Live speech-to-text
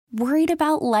Worried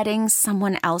about letting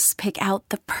someone else pick out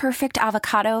the perfect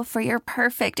avocado for your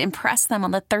perfect impress them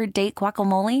on the third date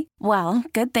guacamole? Well,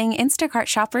 good thing Instacart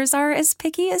shoppers are as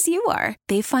picky as you are.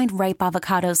 They find ripe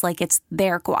avocados like it's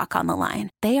their guac on the line.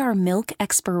 They are milk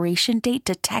expiration date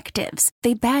detectives.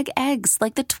 They bag eggs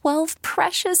like the 12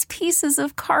 precious pieces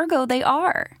of cargo they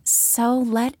are. So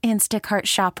let Instacart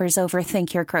shoppers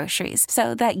overthink your groceries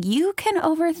so that you can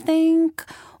overthink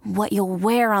what you'll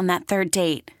wear on that third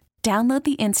date. Download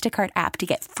the Instacart app to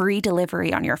get free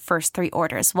delivery on your first 3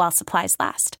 orders while supplies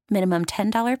last. Minimum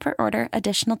 $10 per order.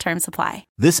 Additional terms apply.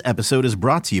 This episode is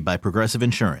brought to you by Progressive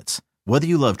Insurance. Whether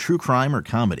you love true crime or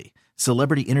comedy,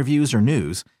 celebrity interviews or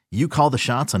news, you call the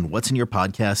shots on what's in your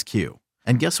podcast queue.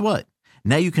 And guess what?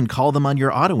 Now you can call them on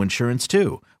your auto insurance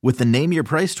too with the Name Your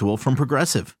Price tool from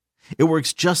Progressive. It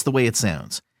works just the way it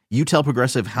sounds. You tell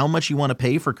Progressive how much you want to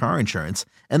pay for car insurance,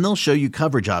 and they'll show you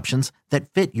coverage options that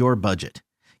fit your budget.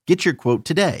 Get your quote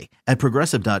today at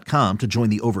Progressive.com to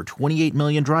join the over 28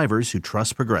 million drivers who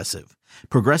trust Progressive.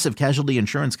 Progressive Casualty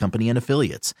Insurance Company and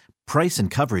Affiliates. Price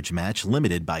and coverage match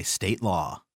limited by state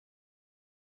law.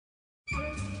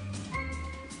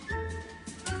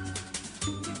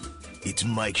 It's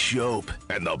Mike Shope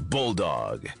and the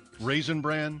Bulldog. Raisin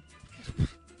Bran?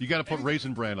 You got to put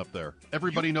Raisin Bran up there.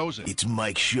 Everybody knows it. It's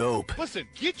Mike Shope. Listen,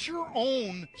 get your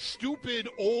own stupid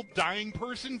old dying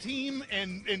person team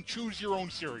and choose your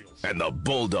own cereals. And the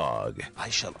Bulldog. I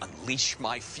shall unleash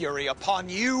my fury upon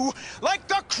you like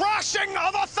the crashing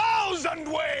of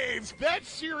 1,000 waves. That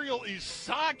cereal is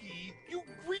soggy. You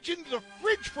reach into the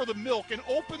fridge for the milk and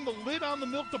open the lid on the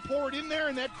milk to pour it in there,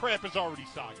 and that crap is already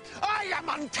soggy. I am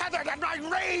untethered and my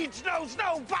rage knows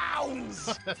no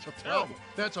bounds. That's a problem.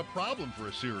 That's a problem for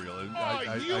a cereal.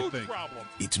 I Huge think. problem.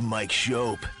 It's Mike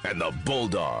Shope and the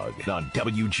Bulldog on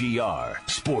WGR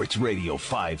Sports Radio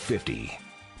 550.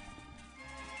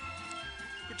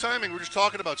 Good timing. We were just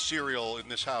talking about cereal in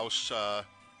this house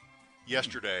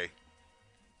yesterday.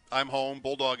 I'm home.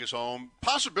 Bulldog is home.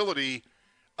 Possibility.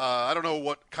 I don't know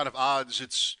what kind of odds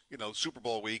it's, Super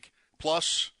Bowl week,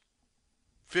 plus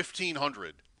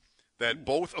 1,500 that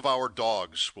both of our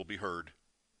dogs will be heard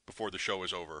before the show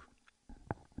is over.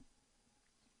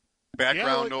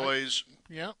 Background noise.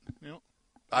 Yeah.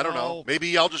 I don't know.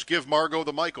 Maybe I'll just give Margot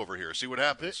the mic over here, see what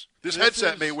happens. This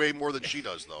headset may weigh more than she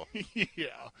does, though.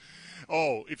 Yeah.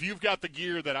 Oh, if you've got the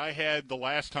gear that I had the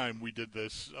last time we did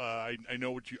this, I know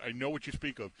what you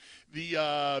speak of.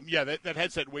 That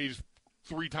headset weighs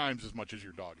 3 times as much as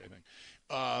your dog, I think.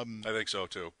 I think so,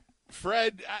 too.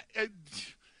 Fred,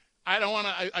 I don't want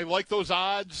to – I like those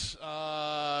odds,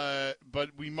 but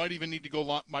we might even need to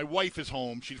go – my wife is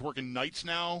home. She's working nights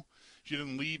now. She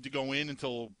didn't leave to go in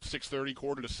until 6:30,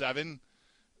 6:45.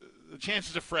 The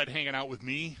chances of Fred hanging out with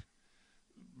me,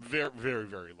 very, very,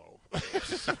 very low.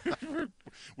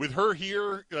 With her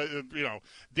here,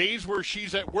 days where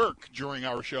she's at work during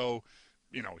our show –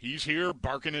 he's here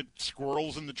barking at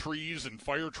squirrels in the trees and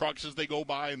fire trucks as they go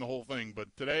by and the whole thing. But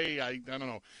today, I don't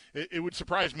know. It would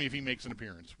surprise me if he makes an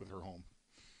appearance with her home.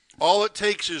 All it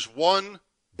takes is one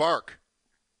bark.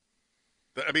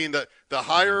 I mean, the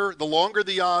longer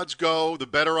the odds go, the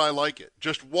better I like it.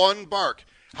 Just one bark.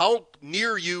 How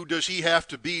near you does he have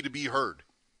to be heard?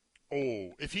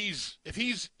 Oh, if he's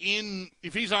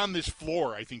on this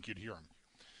floor, I think you'd hear him.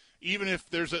 Even if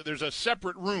there's a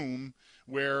separate room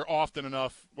where often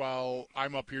enough while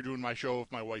I'm up here doing my show,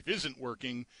 if my wife isn't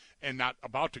working and not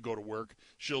about to go to work,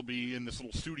 she'll be in this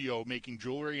little studio making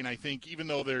jewelry. And I think even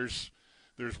though there's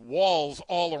walls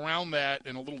all around that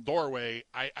and a little doorway,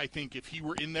 I think if he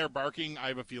were in there barking, I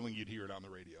have a feeling you'd hear it on the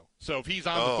radio. So if he's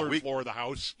on the third floor of the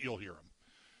house, you'll hear him.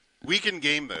 We can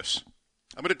game this.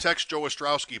 I'm going to text Joe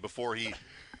Ostrowski before he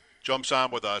jumps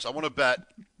on with us. I want to bet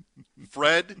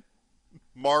Fred,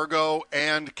 Margot,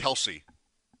 and Kelsey.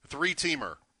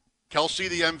 3-teamer. Kelsey,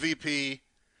 the MVP,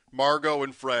 Margot,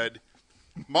 and Fred.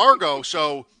 Margot,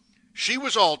 so she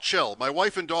was all chill. My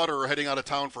wife and daughter are heading out of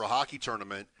town for a hockey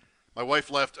tournament. My wife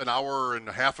left an hour and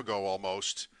a half ago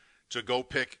almost to go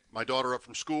pick my daughter up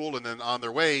from school, and then on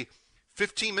their way,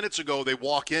 15 minutes ago, they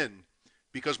walk in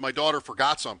because my daughter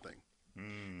forgot something.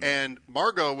 And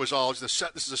Margot was all, this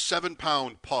is a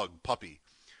 7-pound puppy,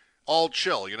 all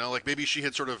chill, like maybe she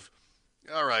had sort of,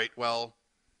 all right, well,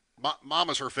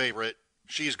 Mama's her favorite.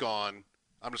 She's gone.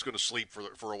 I'm just going to sleep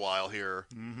for a while here.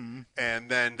 Mm-hmm. And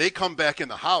then they come back in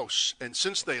the house, and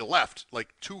since they left, like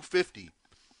 2:50,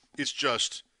 it's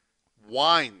just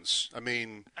whines. I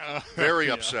mean, very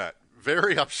upset.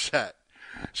 Very upset.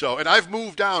 So, and I've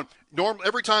moved down.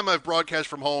 Every time I've broadcast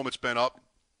from home, it's been up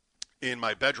in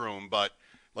my bedroom, but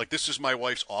Like, this is my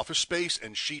wife's office space,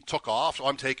 and she took off, so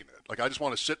I'm taking it. Like, I just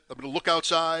want to sit. I'm going to look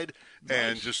outside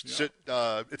and just sit.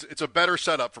 It's a better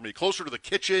setup for me, closer to the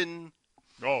kitchen.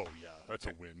 Oh, yeah, that's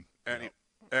a win.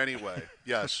 Anyway,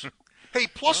 yes. Hey,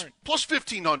 plus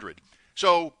 1,500.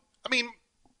 So, I mean,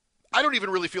 I don't even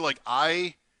really feel like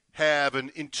I have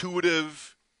an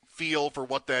intuitive feel for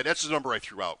what that's the number I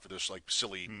threw out for this, like,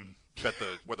 silly bet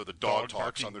whether the dog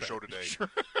talks on the show today.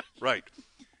 Sure. Right.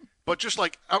 But just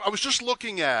like, I was just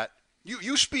looking at,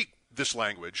 you speak this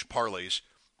language, parlays.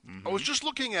 I was just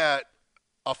looking at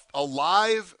a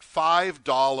live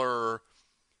 $5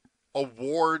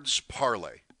 awards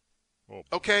parlay. Oh.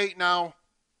 Okay, now,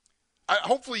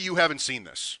 hopefully you haven't seen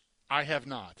this. I have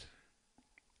not.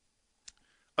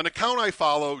 An account I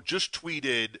follow just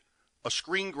tweeted a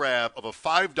screen grab of a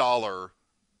 $5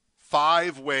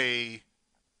 five-way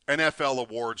NFL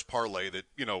awards parlay that,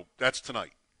 that's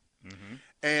tonight. Mm-hmm.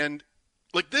 And,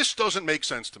 like, this doesn't make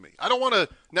sense to me. I don't want to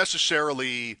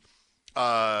necessarily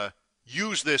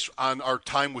use this on our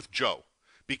time with Joe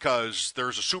because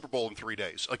there's a Super Bowl in 3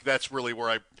 days. Like, that's really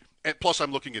where and plus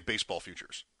I'm looking at baseball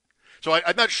futures. So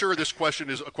I'm not sure this question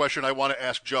is a question I want to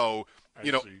ask Joe.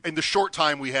 In the short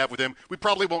time we have with him, we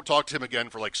probably won't talk to him again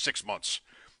for like 6 months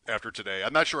after today.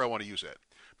 I'm not sure I want to use it.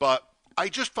 But I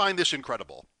just find this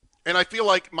incredible. And I feel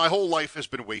like my whole life has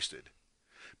been wasted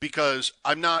because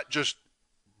I'm not just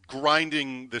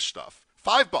grinding this stuff.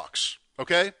 $5,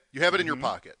 okay? You have it in your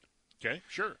pocket. Okay,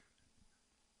 sure.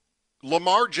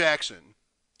 Lamar Jackson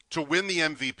to win the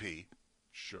MVP.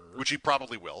 Sure. Which he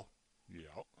probably will.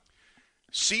 Yeah.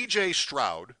 C.J.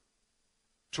 Stroud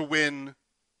to win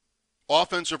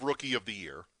Offensive Rookie of the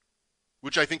Year,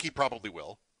 which I think he probably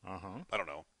will. I don't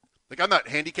know. Like, I'm not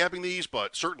handicapping these,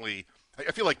 but certainly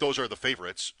I feel like those are the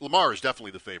favorites. Lamar is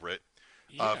definitely the favorite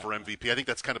for MVP. I think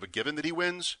that's kind of a given that he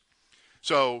wins.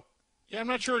 So, yeah, I'm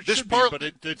not sure it should be, but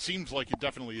it seems like it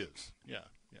definitely is. Yeah.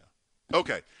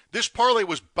 Okay. This parlay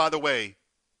was, by the way,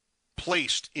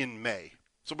 placed in May.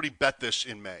 Somebody bet this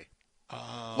in May.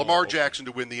 Lamar Jackson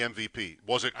to win the MVP.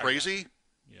 Was it crazy?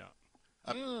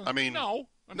 I mean, no.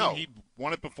 I mean, he'd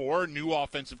won it before. New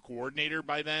offensive coordinator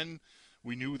by then.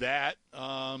 We knew that.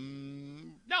 No,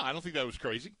 I don't think that was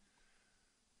crazy.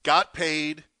 Got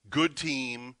paid, good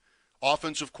team,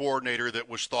 offensive coordinator that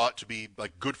was thought to be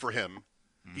like good for him.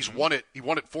 Mm-hmm. He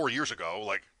won it 4 years ago.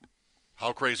 Like,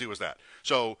 how crazy was that?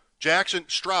 So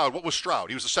Stroud, what was Stroud?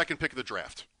 He was the second pick of the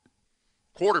draft.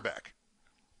 Quarterback.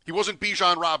 He wasn't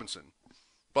Bijan Robinson,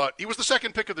 but he was the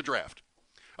second pick of the draft.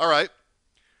 All right.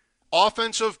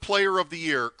 Offensive Player of the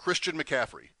Year, Christian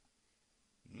McCaffrey.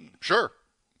 Sure.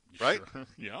 Right? Sure.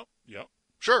 Yep.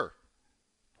 Sure.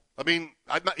 I mean,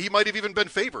 he might have even been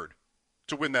favored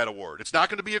to win that award. It's not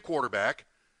going to be a quarterback.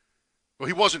 Well,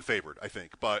 he wasn't favored, I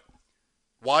think. But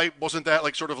why wasn't that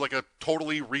like sort of like a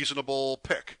totally reasonable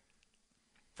pick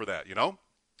for that,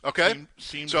 Okay?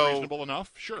 Seems reasonable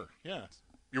enough. Sure, yeah.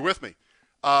 You're with me.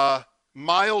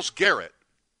 Myles Garrett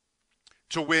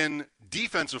to win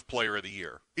Defensive Player of the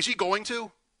Year. Is he going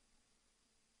to?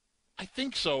 I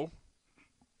think so.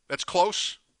 That's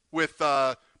close with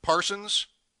Parsons,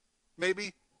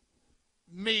 maybe?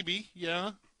 Maybe,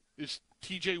 yeah. Is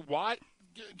T.J. Watt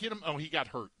get him? Oh, he got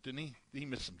hurt, didn't he? He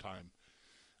missed some time.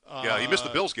 Yeah, he missed the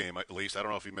Bills game at least. I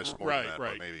don't know if he missed more than that,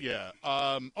 but maybe. Yeah.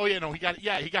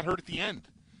 He got hurt at the end.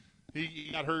 He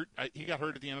got hurt. He got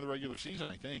hurt at the end of the regular season,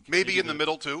 I think. Maybe in the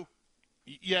middle too.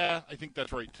 Yeah, I think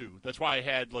that's right too. That's why I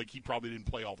had he probably didn't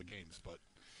play all the games, but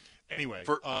anyway.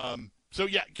 So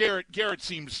yeah, Garrett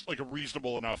seems like a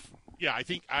reasonable enough. Yeah, I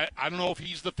think I don't know if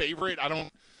he's the favorite.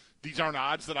 These aren't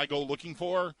odds that I go looking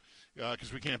for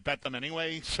because we can't bet them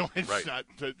anyway. So it's not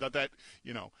that.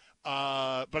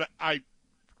 But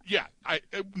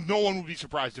no one would be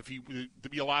surprised if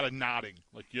there'd be a lot of nodding.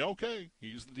 Like, yeah, okay,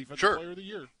 he's the defensive player of the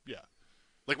year. Yeah.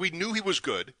 Like, we knew he was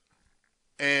good,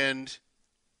 and,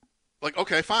 like,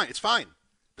 okay, fine, it's fine.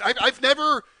 I've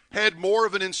never had more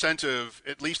of an incentive,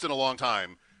 at least in a long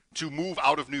time, to move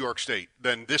out of New York State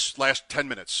than this last 10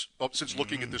 minutes since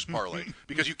looking at this parlay.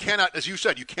 Because you cannot, as you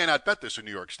said, you cannot bet this in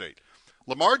New York State.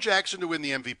 Lamar Jackson to win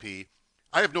the MVP.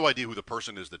 I have no idea who the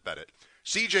person is that bet it.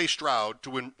 C.J. Stroud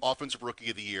to win Offensive Rookie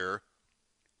of the Year.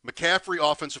 McCaffrey,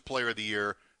 Offensive Player of the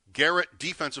Year. Garrett,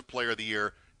 Defensive Player of the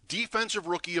Year. Defensive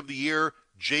Rookie of the Year,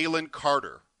 Jalen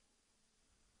Carter.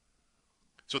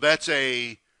 So that's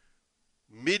a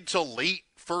mid to late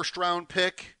first-round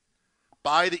pick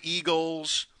by the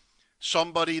Eagles.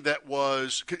 Somebody that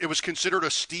it was considered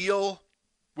a steal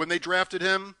when they drafted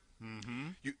him.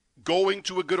 Mm-hmm. Going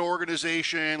to a good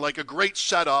organization, like a great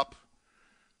setup.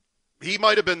 He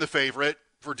might have been the favorite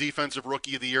for Defensive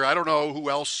Rookie of the Year. I don't know who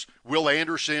else. Will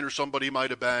Anderson or somebody might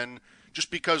have been.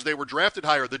 just because they were drafted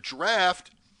higher. The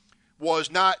draft was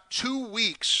not 2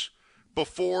 weeks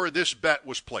before this bet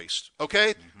was placed.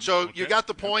 Okay? So you got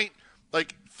the point.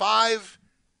 Like 5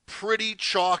 pretty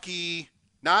chalky,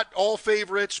 not all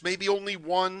favorites, maybe only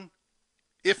one,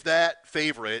 if that,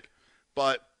 favorite,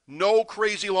 but no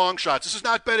crazy long shots. This is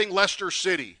not betting Leicester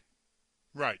City.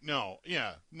 Right. No.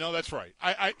 Yeah. No, that's right.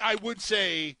 I would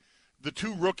say the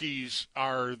 2 rookies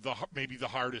are maybe the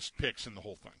hardest picks in the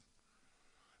whole thing.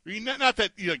 I mean, not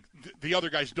that the other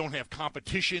guys don't have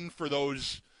competition for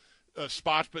those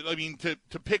spots, but I mean to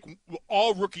pick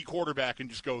all rookie quarterback and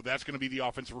just go, that's going to be the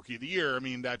offensive rookie of the year. I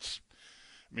mean that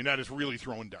is really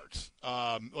throwing darts.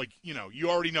 You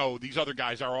already know these other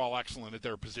guys are all excellent at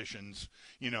their positions.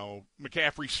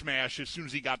 McCaffrey smashed as soon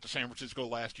as he got to San Francisco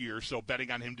last year, so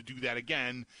betting on him to do that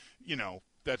again,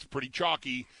 that's pretty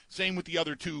chalky. Same with the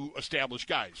other 2 established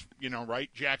guys,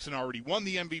 right? Jackson already won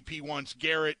the MVP once.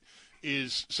 Garrett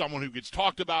is someone who gets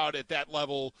talked about at that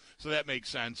level, so that makes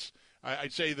sense.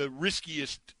 I'd say the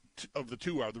riskiest of the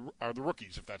 2 are the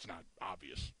rookies, if that's not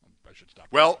obvious. I should stop.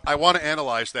 Well, I want to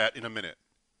analyze that in a minute.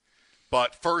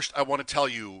 But first, I want to tell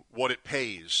you what it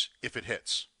pays if it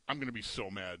hits. I'm going to be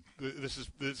so mad.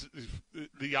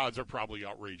 The odds are probably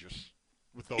outrageous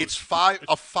with those. It's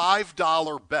a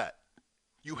 $5 bet.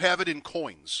 You have it in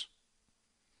coins.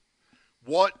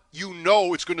 What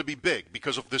it's going to be big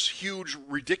because of this huge,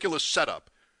 ridiculous setup.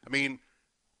 I mean,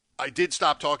 I did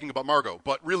stop talking about Margot,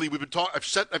 but really, I've been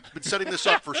setting this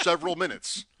up for several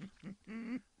minutes.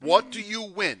 What do you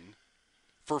win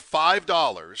for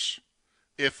 $5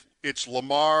 if it's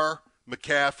Lamar,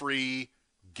 McCaffrey,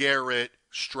 Garrett,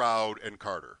 Stroud, and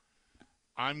Carter?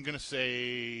 I'm going to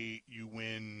say you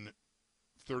win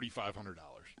 $3,500.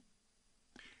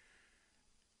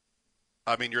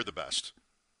 I mean, you're the best.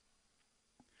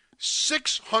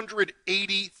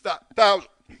 680,000.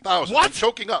 What? I'm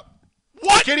choking up.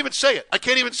 What? I can't even say it.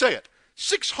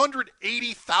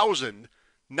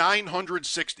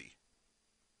 680,960.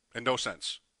 And no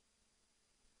cents.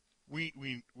 We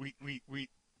need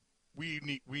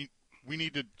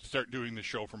to start doing the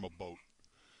show from a boat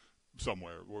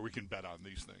somewhere where we can bet on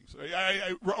these things,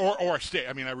 or stay.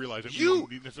 I mean, I realize that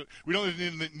we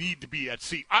don't need to be at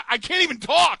sea. I can't even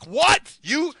talk. What?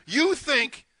 You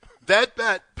think that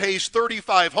bet pays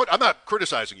 $3,500? I'm not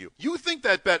criticizing you. You think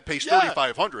that bet pays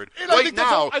 $3,500 right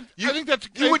now? I think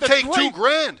you would take great.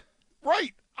 $2,000,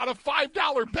 right, on a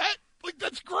 $5 bet. Like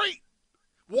that's great.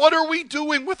 What are we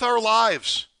doing with our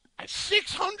lives? At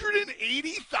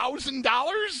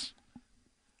 $680,000.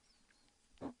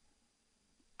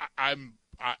 I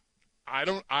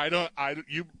don't.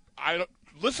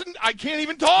 Listen, I can't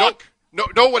even talk. No.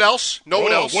 What else?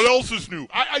 What else? What else is new?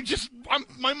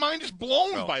 My mind is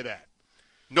blown by that.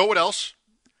 Know what else?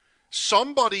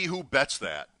 Somebody who bets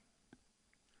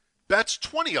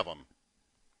 20 of them,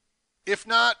 if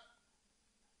not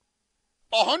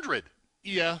 100.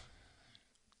 Yeah.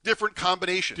 Different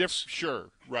combinations. Sure.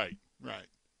 Right.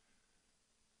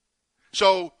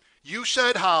 So you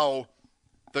said how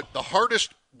the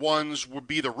hardest ones would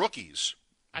be the rookies,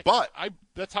 but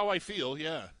that's how I feel.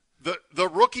 Yeah. The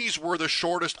rookies were the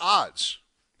shortest odds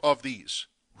of these.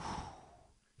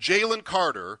 Jalen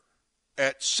Carter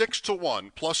at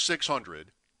 6-1 plus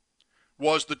 600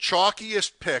 was the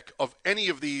chalkiest pick of any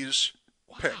of these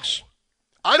picks.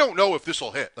 I don't know if this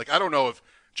will hit. I don't know if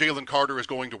Jalen Carter is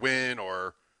going to win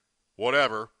or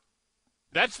whatever.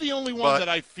 That's the only one that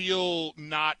I feel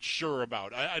not sure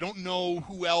about. I don't know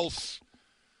who else.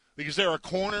 Is there a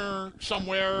corner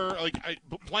somewhere?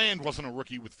 Bland wasn't a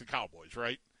rookie with the Cowboys,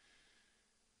 right?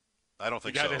 I don't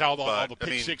think so. The guy that had all the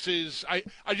pick sixes. I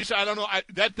don't know.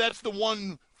 That's the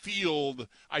one field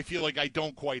I feel like I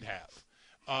don't quite have.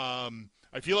 I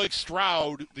feel like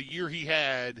Stroud, the year he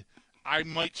had, I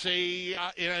might say,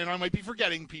 and I might be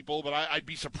forgetting people, but I'd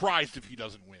be surprised if he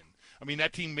doesn't win. I mean,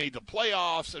 that team made the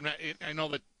playoffs, and I know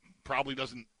that probably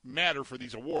doesn't matter for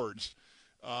these awards,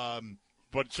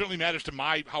 but it certainly matters to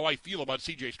how I feel about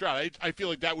C.J. Stroud. I feel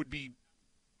like that would be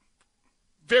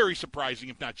very surprising,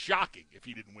 if not shocking, if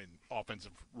he didn't win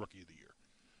Offensive Rookie of the Year.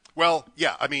 Well,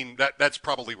 yeah, I mean, that's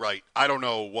probably right. I don't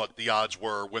know what the odds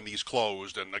were when these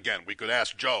closed, and again, we could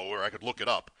ask Joe, or I could look it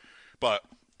up. But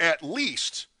at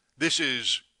least this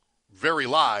is very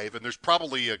live, and there's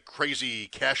probably a crazy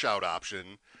cash-out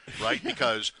option, right?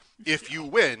 Because if you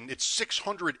win, it's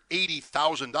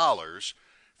 $680,000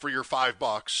 for your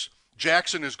 $5.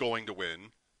 Jackson is going to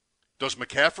win. Does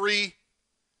McCaffrey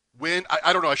win?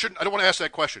 I don't know. I don't want to ask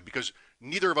that question because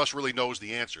neither of us really knows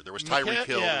the answer. There was Tyreek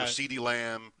Hill, there was CeeDee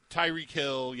Lamb. Tyreek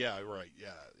Hill, yeah, right, yeah.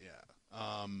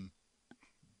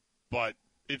 But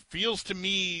it feels to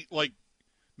me like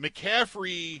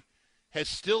McCaffrey has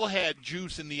still had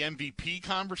juice in the MVP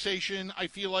conversation, I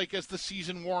feel like, as the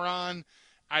season wore on.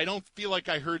 I don't feel like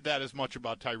I heard that as much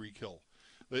about Tyreek Hill.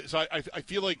 So I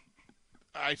feel like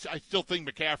I still think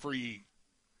McCaffrey,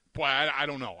 boy, I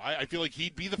don't know. I feel like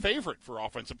he'd be the favorite for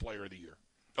Offensive Player of the Year.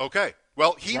 Okay.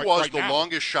 Well, he was right the now.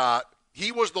 longest shot.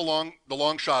 He was the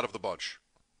long shot of the bunch.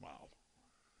 Wow.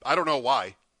 I don't know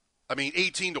why. I mean,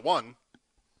 18-1.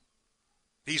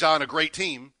 He's on a great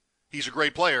team. He's a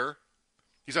great player.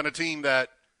 He's on a team that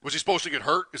 – was he supposed to get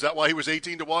hurt? Is that why he was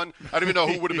 18-1? I don't even know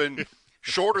who would have been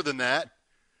shorter than that.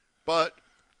 But,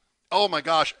 oh, my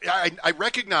gosh. I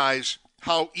recognize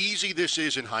how easy this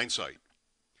is in hindsight.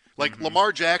 Like,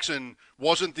 Lamar Jackson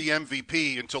wasn't the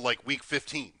MVP until, like, week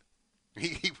 15.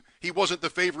 He wasn't the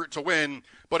favorite to win,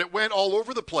 but it went all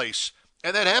over the place.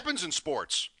 And that happens in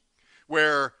sports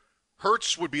where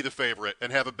Hurts would be the favorite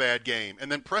and have a bad game,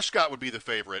 and then Prescott would be the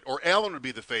favorite, or Allen would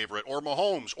be the favorite, or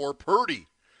Mahomes, or Purdy.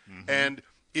 And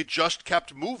it just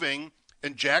kept moving,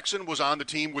 and Jackson was on the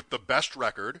team with the best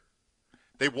record.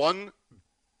 They won,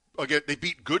 again, they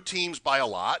beat good teams by a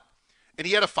lot, and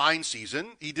he had a fine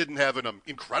season. He didn't have an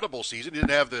incredible season. He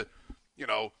didn't have the,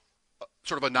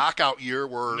 sort of a knockout year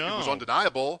where it was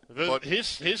undeniable. But his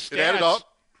stats, it added up.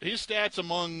 His stats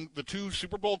among the two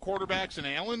Super Bowl quarterbacks and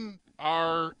Allen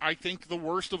are, I think, the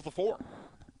worst of the four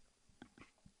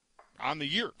on the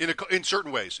year. In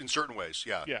certain ways,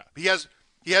 yeah. Yeah. He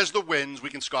has the wins. We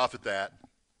can scoff at that.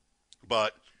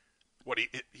 But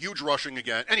huge rushing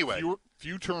again. Anyway.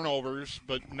 Few turnovers,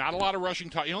 but not a lot of rushing.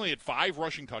 He only had 5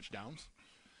 rushing touchdowns.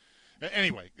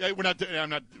 Anyway, I'm not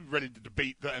ready to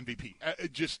debate the MVP.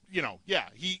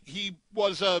 He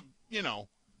was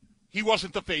he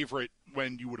wasn't the favorite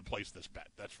when you would have placed this bet.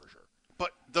 That's for sure.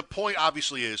 But the point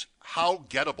obviously is, how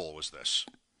gettable was this?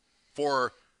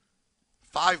 For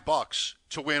 $5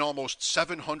 to win almost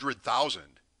 700,000.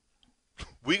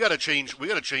 We got to change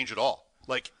it all.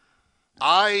 Like,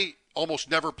 I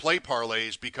almost never play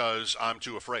parlays because I'm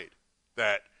too afraid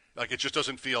that, like, it just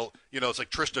doesn't feel, it's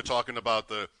like Trista talking about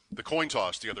the coin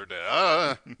toss the other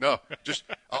day. No, just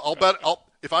I'll bet.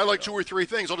 If I like 2 or 3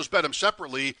 things, I'll just bet them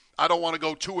separately. I don't want to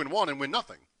go 2-1 and win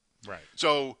nothing. Right.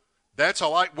 So that's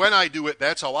how when I do it,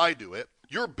 that's how I do it.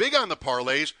 You're big on the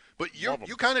parlays, but you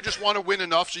kind of just want to win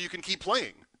enough so you can keep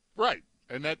playing. Right.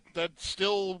 And that's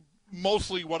still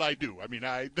mostly what I do. I mean,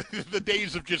 the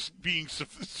days of just being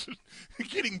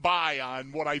getting by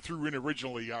on what I threw in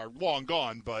originally are long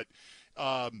gone. But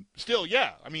still,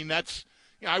 yeah. I mean,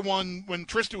 I won when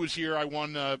Trista was here. I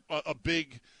won a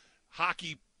big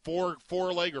hockey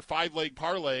 4-leg or 5-leg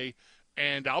parlay,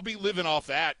 and I'll be living off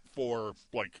that for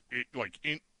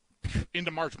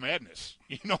into March Madness.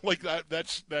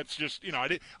 That's just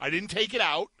I didn't take it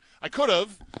out. I could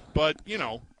have, but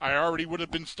I already would have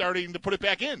been starting to put it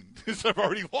back in because I've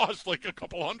already lost like a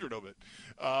couple hundred of it.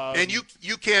 And you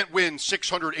can't win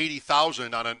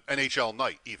 680,000 on an NHL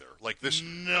night either. Like this.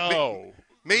 No.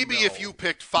 Maybe if you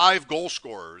picked 5 goal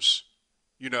scorers,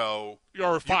 or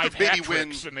 5 maybe hat win,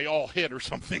 tricks and they all hit or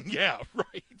something. Yeah,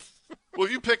 right. Well,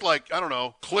 if you pick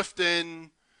Clifton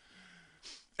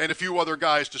and a few other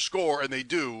guys to score, and they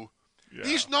do,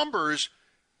 these numbers,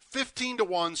 15-1,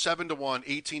 7-1,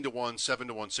 18-1, 7-1,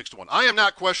 6-1. I am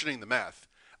not questioning the math.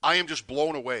 I am just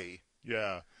blown away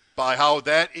by how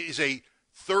that is a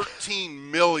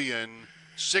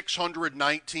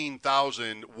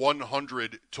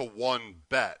 13,619,100 to 1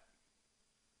 bet.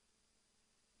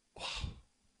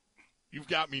 You've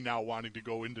got me now wanting to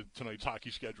go into tonight's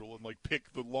hockey schedule and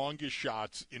pick the longest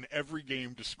shots in every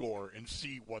game to score and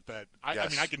see what that. I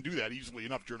mean, I can do that easily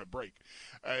enough during a break,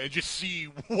 and just see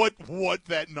what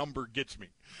that number gets me.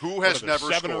 Who has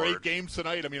never 7 scored? or 8 games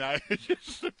tonight? I mean,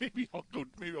 maybe I'll go.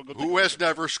 Who has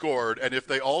never scored? And if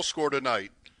they all score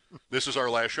tonight, this is our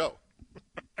last show.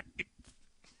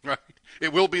 Right?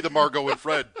 It will be the Margot and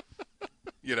Fred,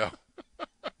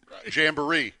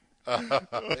 jamboree.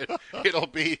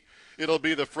 It'll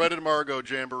be the Fred and Margot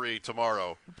jamboree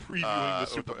tomorrow. Previewing the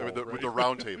Super Bowl. With the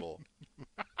round table.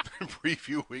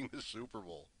 Previewing the Super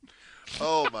Bowl.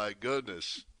 Oh, my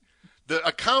goodness. The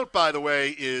account, by the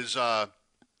way, is, I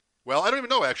don't even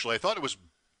know, actually. I thought it was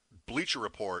Bleacher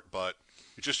Report, but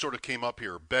it just sort of came up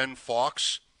here. Ben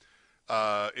Fawkes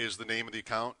is the name of the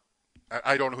account.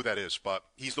 I don't know who that is, but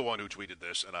he's the one who tweeted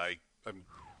this, and I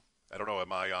don't know,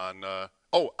 am I on...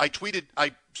 I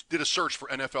did a search for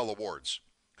NFL awards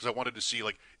because I wanted to see,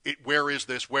 where is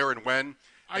this, where and when.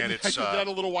 And I did that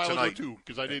a little while tonight, ago, too,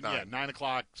 because I didn't, 9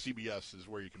 o'clock CBS is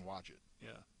where you can watch it.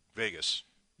 Yeah. Vegas.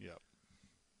 Yeah.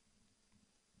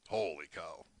 Holy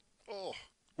cow. Oh.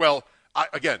 Well,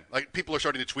 people are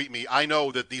starting to tweet me. I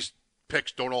know that these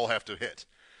picks don't all have to hit,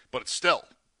 but it's still,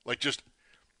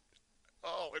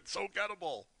 Oh, it's so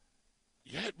gettable.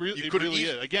 Yeah, it really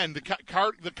is. Again,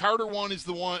 the Carter one is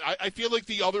the one. I feel like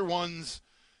the other ones,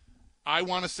 I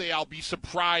want to say I'll be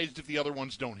surprised if the other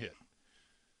ones don't hit.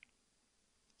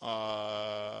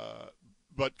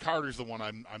 But Carter's the one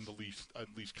I'm the least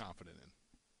confident in.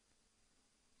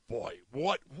 Boy,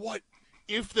 what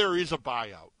if there is a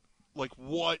buyout? Like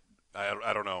what?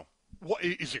 I don't know. What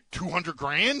is it?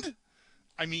 $200,000?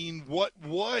 I mean, what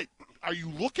are you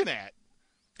looking at?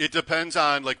 It depends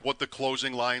on like what the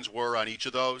closing lines were on each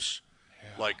of those.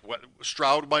 Yeah. Like what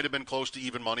Stroud might have been close to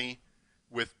even money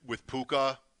with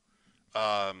Puka,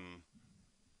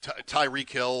 Tyreek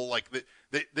Hill. Like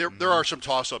there are some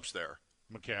toss ups there.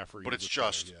 McCaffrey, but it's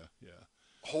just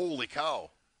holy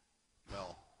cow.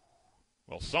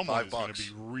 Well, someone is going to be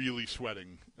really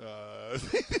sweating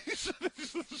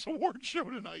this award show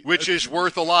tonight, which is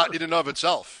worth a lot in and of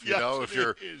itself. You know, if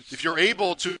you're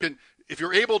able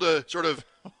to sort of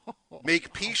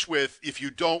make peace with if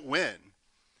you don't win,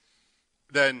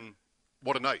 then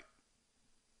what a night.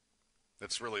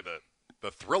 That's really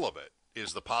the thrill of it,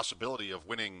 is the possibility of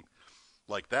winning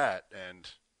like that. And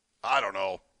I don't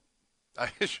know.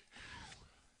 It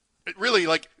really,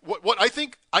 like, what I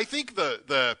think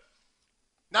the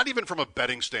not even from a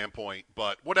betting standpoint,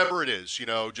 but whatever it is, you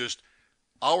know, just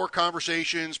our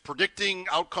conversations, predicting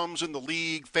outcomes in the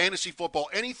league, fantasy football,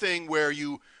 anything where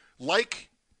you like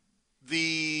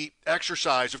the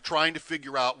exercise of trying to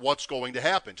figure out what's going to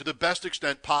happen to the best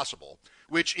extent possible,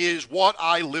 which is what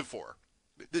I live for.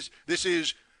 This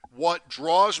is what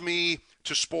draws me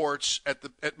to sports at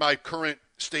my current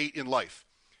state in life.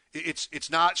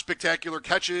 It's not spectacular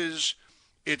catches.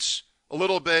 It's a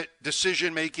little bit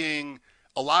decision making.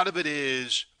 A lot of it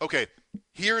is, okay,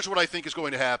 here's what I think is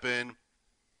going to happen.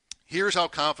 Here's how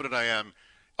confident I am.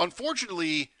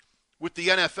 Unfortunately, with the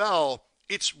NFL,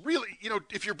 it's really, you know,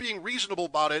 if you're being reasonable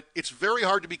about it, it's very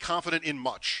hard to be confident in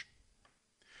much.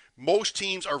 Most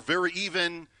teams are very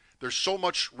even. There's so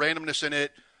much randomness in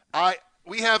it.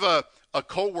 We have a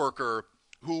coworker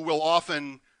who will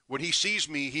often, when he sees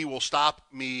me, he will stop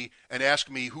me and ask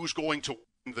me who's going to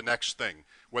win the next thing,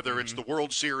 whether it's the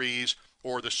World Series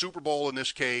or the Super Bowl in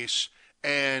this case,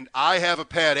 and I have a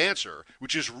pat answer,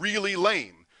 which is really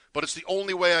lame, but it's the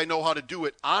only way I know how to do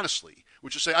it honestly,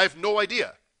 which is say I have no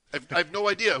idea. I have no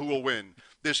idea who will win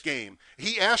this game.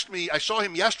 He asked me, I saw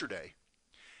him yesterday,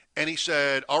 and he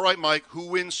said, all right, Mike, who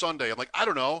wins Sunday? I'm like, I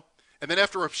don't know. And then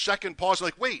after a second pause, I'm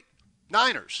like, wait,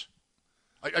 Niners.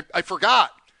 I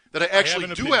forgot that I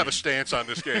actually do have a stance on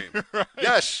this game. Right.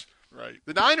 Yes. Right.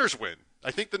 The Niners win.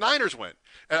 I think the Niners win.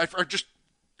 And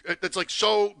it's like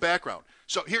so background.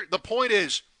 So here, the point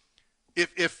is,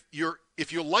 if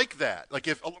you like that,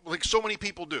 like so many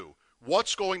people do,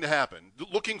 what's going to happen?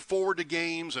 Looking forward to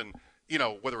games and, you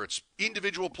know, whether it's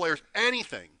individual players,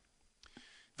 anything.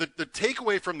 The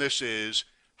takeaway from this is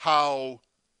how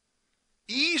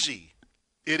easy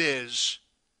it is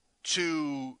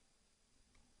to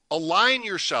align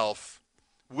yourself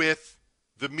with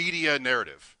the media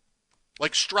narrative.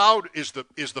 Like Stroud is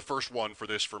the first one for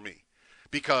this for me,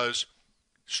 because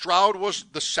Stroud was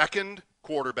the second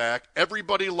quarterback.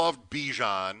 Everybody loved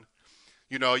Bijan.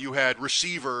 You know, you had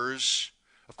receivers.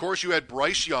 Of course, you had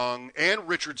Bryce Young and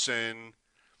Richardson.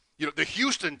 You know, the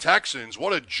Houston Texans,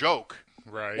 what a joke.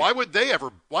 Right. Why would they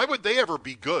ever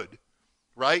be good?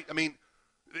 Right? I mean,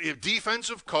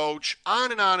 defensive coach,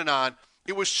 on and on and on.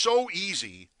 It was so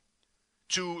easy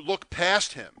to look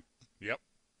past him. Yep.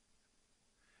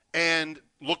 And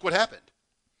look what happened.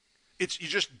 You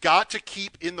just got to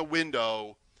keep in the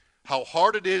window how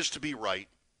hard it is to be right,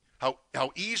 how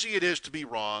easy it is to be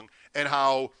wrong, and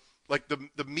how like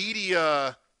the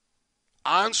media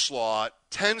onslaught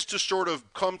tends to sort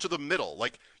of come to the middle.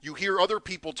 Like you hear other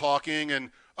people talking and,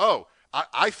 oh,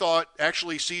 I thought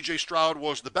actually C.J. Stroud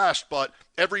was the best, but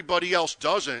everybody else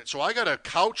doesn't. So I got to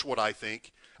couch what I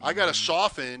think. I got to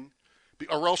soften,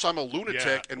 or else I'm a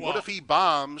lunatic. Yeah, and what if he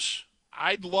bombs?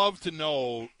 I'd love to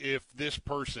know if this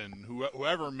person,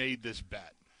 whoever made this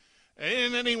bet,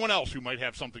 and anyone else who might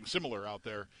have something similar out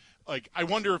there, like I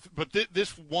wonder if, but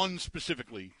this one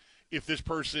specifically, if this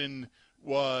person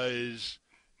was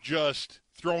just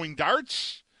throwing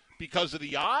darts because of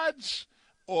the odds,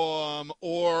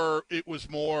 or it was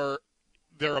more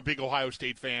they're a big Ohio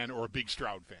State fan or a big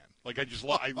Stroud fan. Like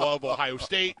I love Ohio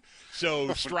State,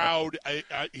 so Stroud,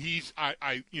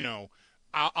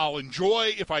 I'll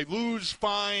enjoy if I lose,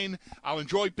 fine. I'll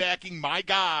enjoy backing my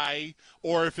guy,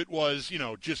 or if it was,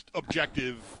 just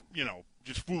objective,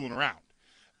 just fooling around.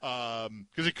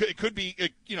 Because it could be,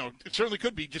 it certainly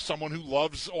could be just someone who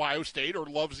loves Ohio State or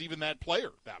loves even that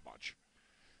player that much.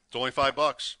 It's only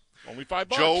 $5. Only $5,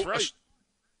 Joe, right?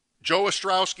 Joe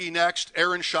Ostrowski next,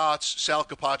 Aaron Schatz, Sal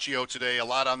Capaccio today. A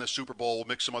lot on the Super Bowl. We'll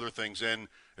mix some other things in,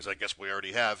 as I guess we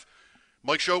already have.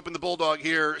 Mike Shope and the Bulldog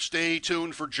here. Stay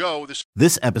tuned for Joe.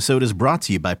 This episode is brought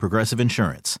to you by Progressive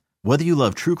Insurance. Whether you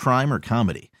love true crime or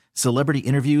comedy, celebrity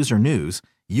interviews or news,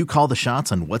 you call the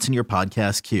shots on what's in your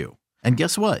podcast queue. And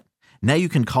guess what? Now you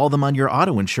can call them on your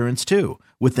auto insurance too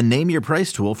with the Name Your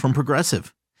Price tool from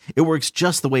Progressive. It works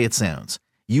just the way it sounds.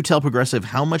 You tell Progressive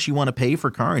how much you want to pay for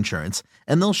car insurance,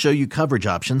 and they'll show you coverage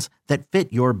options that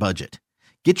fit your budget.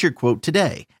 Get your quote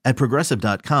today at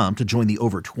Progressive.com to join the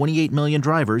over 28 million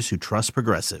drivers who trust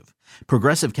Progressive.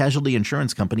 Progressive Casualty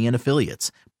Insurance Company and Affiliates.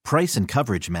 Price and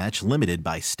coverage match limited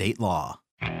by state law.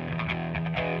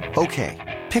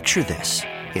 Okay, picture this.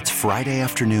 It's Friday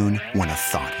afternoon when a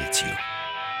thought hits you.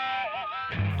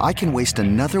 I can waste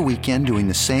another weekend doing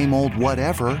the same old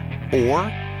whatever, or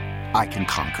I can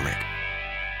conquer it.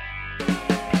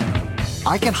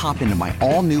 I can hop into my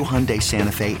all-new Hyundai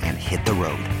Santa Fe and hit the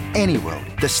road. Any road.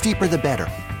 The steeper, the better.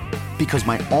 Because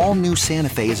my all-new Santa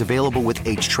Fe is available with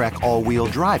H-Track all-wheel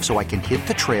drive, so I can hit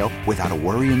the trail without a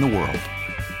worry in the world.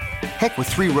 Heck, with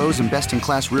 3 rows and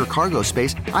best-in-class rear cargo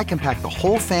space, I can pack the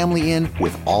whole family in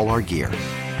with all our gear.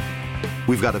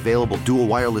 We've got available dual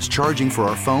wireless charging for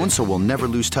our phones, so we'll never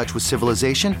lose touch with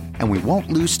civilization, and we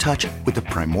won't lose touch with the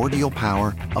primordial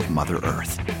power of Mother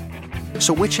Earth.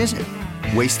 So which is it?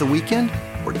 Waste the weekend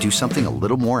or do something a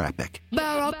little more epic?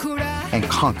 And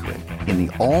conquer it in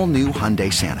the all-new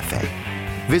Hyundai Santa Fe.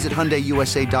 Visit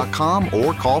HyundaiUSA.com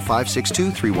or call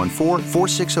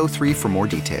 562-314-4603 for more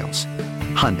details.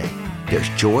 Hyundai, there's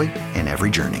joy in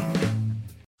every journey.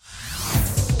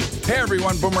 Hey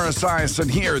everyone, Boomer Esiason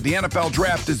here. The NFL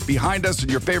Draft is behind us and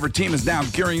your favorite team is now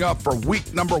gearing up for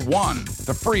week number 1.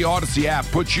 The free Odyssey app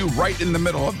puts you right in the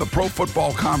middle of the pro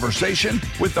football conversation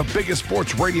with the biggest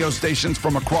sports radio stations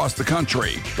from across the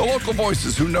country. The local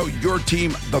voices who know your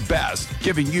team the best,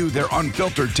 giving you their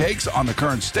unfiltered takes on the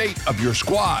current state of your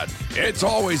squad. It's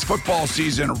always football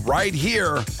season right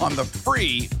here on the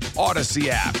free Odyssey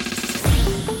app.